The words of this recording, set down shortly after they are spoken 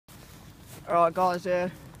Alright guys,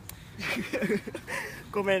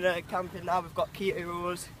 coming camping now. We've got Keaton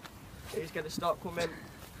with us. He's going to start coming.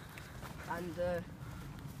 And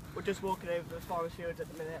we're just walking over the forest fields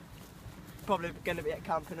at the minute. Probably going to be at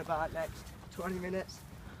camp in about next 20 minutes.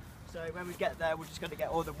 So when we get there, we're just going to get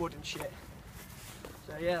all the wood and shit.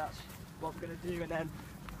 So yeah, that's what we're going to do, and then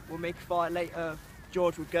we'll make a fire later.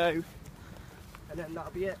 George will go, and then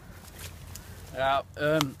that'll be it. Yeah,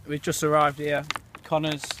 we've just arrived here.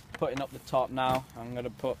 Connor's putting up the top now. I'm going to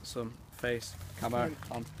put some face camo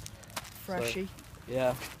on. Freshy. So,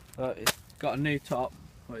 yeah, but it's got a new top,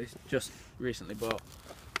 what he's just recently bought.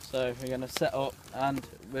 So we're going to set up and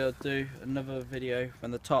we'll do another video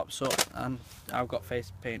when the top's up and I've got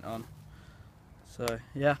face paint on. So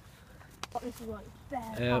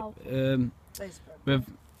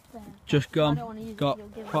got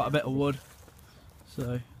quite a bit of wood,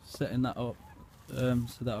 so setting that up,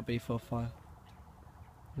 so that'll be for fire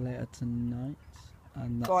later tonight.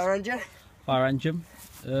 And that's fire engine.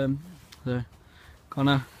 So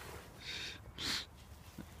Connor,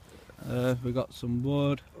 we got some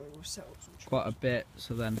wood, quite a bit,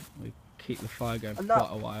 so then we keep the fire going for quite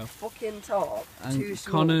a while. Fucking top, and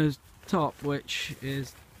Connor's top, which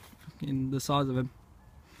is fucking the size of him.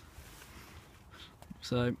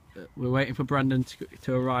 So we're waiting for Brandon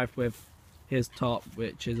to arrive with his top,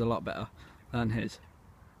 which is a lot better than his.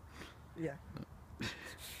 Yeah.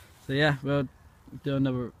 So yeah, we'll do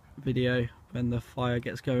another video when the fire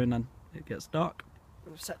gets going and it gets dark.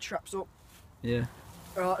 We'll set traps up. Yeah.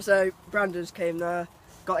 Alright, so Brandon's came there,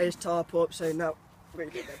 got his tarp up, so now we're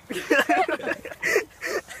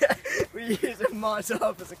using my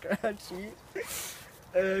tarp as a ground sheet.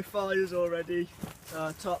 Fire's already.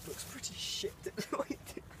 Tarp looks pretty shit at the moment.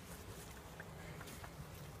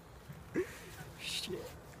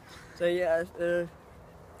 Shit. So yeah,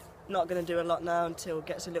 not going to do a lot now until it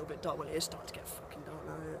gets a little bit dark. Well, it is starting to get fucking dark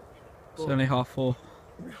now, isn't it? It's only 4:30.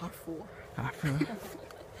 4:30. 4:30.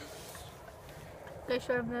 Go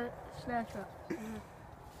show him the snare trap.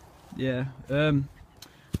 Yeah.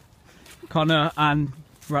 Connor and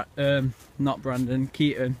not Brandon,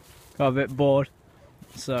 Keaton got a bit bored,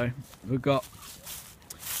 so we've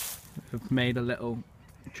made a little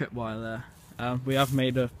tripwire there. We have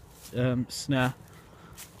made a snare,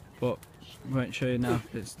 but I won't show you now.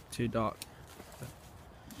 It's too dark.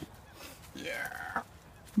 Yeah.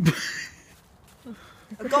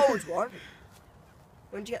 A gold one.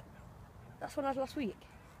 When did you get? That's what I had last week.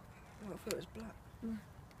 Oh, I thought it was black.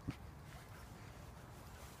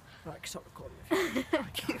 Right, stop recording.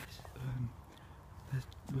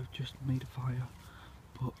 We've just made a fire,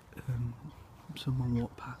 but someone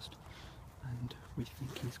walked past and we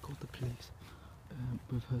think he's called the police.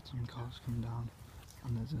 We've heard some cars come down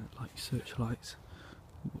and there's like searchlights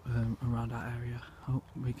around our area. Oh,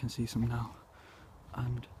 we can see some now.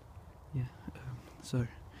 And yeah, so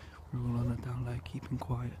we're all on a down low, keeping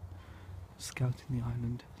quiet, scouting the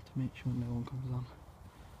island to make sure no one comes on.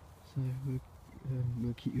 So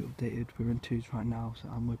we'll keep you updated. We're in twos right now, so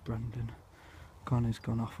I'm with Brandon. Connor's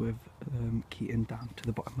gone off with Keaton down to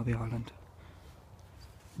the bottom of the island.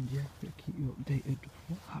 And yeah, we'll keep you updated with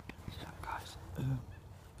what happens, guys.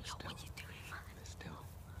 We're still getting,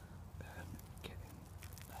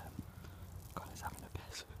 Connor's having a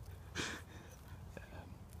piss.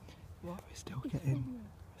 What? We're still getting,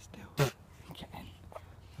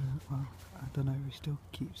 well, I don't know, we still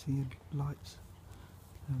keep seeing lights.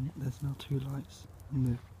 There's now 2 lights and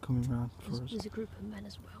they're coming round for us. There's a group of men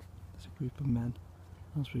as well. There's a group of men,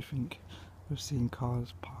 as we think we've seen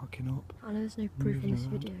cars parking up. I know there's no proof in this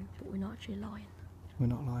video, but we're not actually lying. We're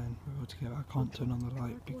not lying, we're all together. I can't turn on the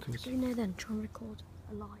light because... Go near then, try and record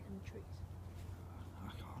a light in the trees.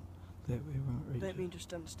 I can't. We won't reach. Let me just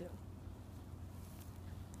stand still.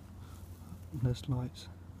 There's lights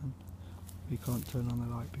and we can't turn on the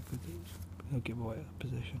light because they'll give away our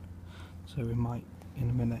position. So we might, in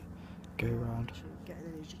a minute, go round. Getting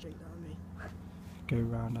an energy drink down me. Go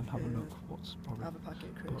round and have a look what's probably. Have a packet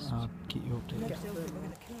of crisps. But I'll keep you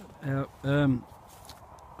updated.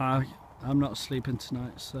 I'm not sleeping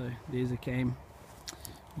tonight, so these came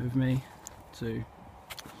with me to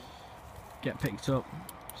get picked up.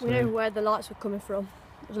 So, we know where the lights were coming from.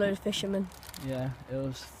 There's a load of fishermen. Yeah, it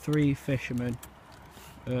was 3 fishermen,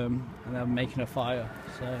 and they were making a fire,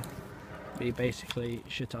 so we basically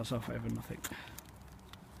shit ourselves over nothing.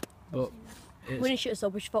 But we didn't shit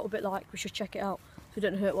ourselves, we felt a bit like we should check it out, so we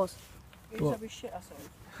don't know who it was. We said we shit ourselves.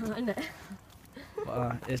 I know.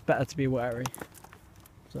 But, it's better to be wary.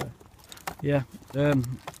 So yeah,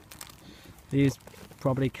 these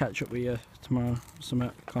probably catch up with you tomorrow.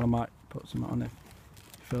 Kind of might put some on if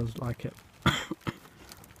it feels like it.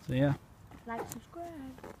 So yeah, Like, subscribe.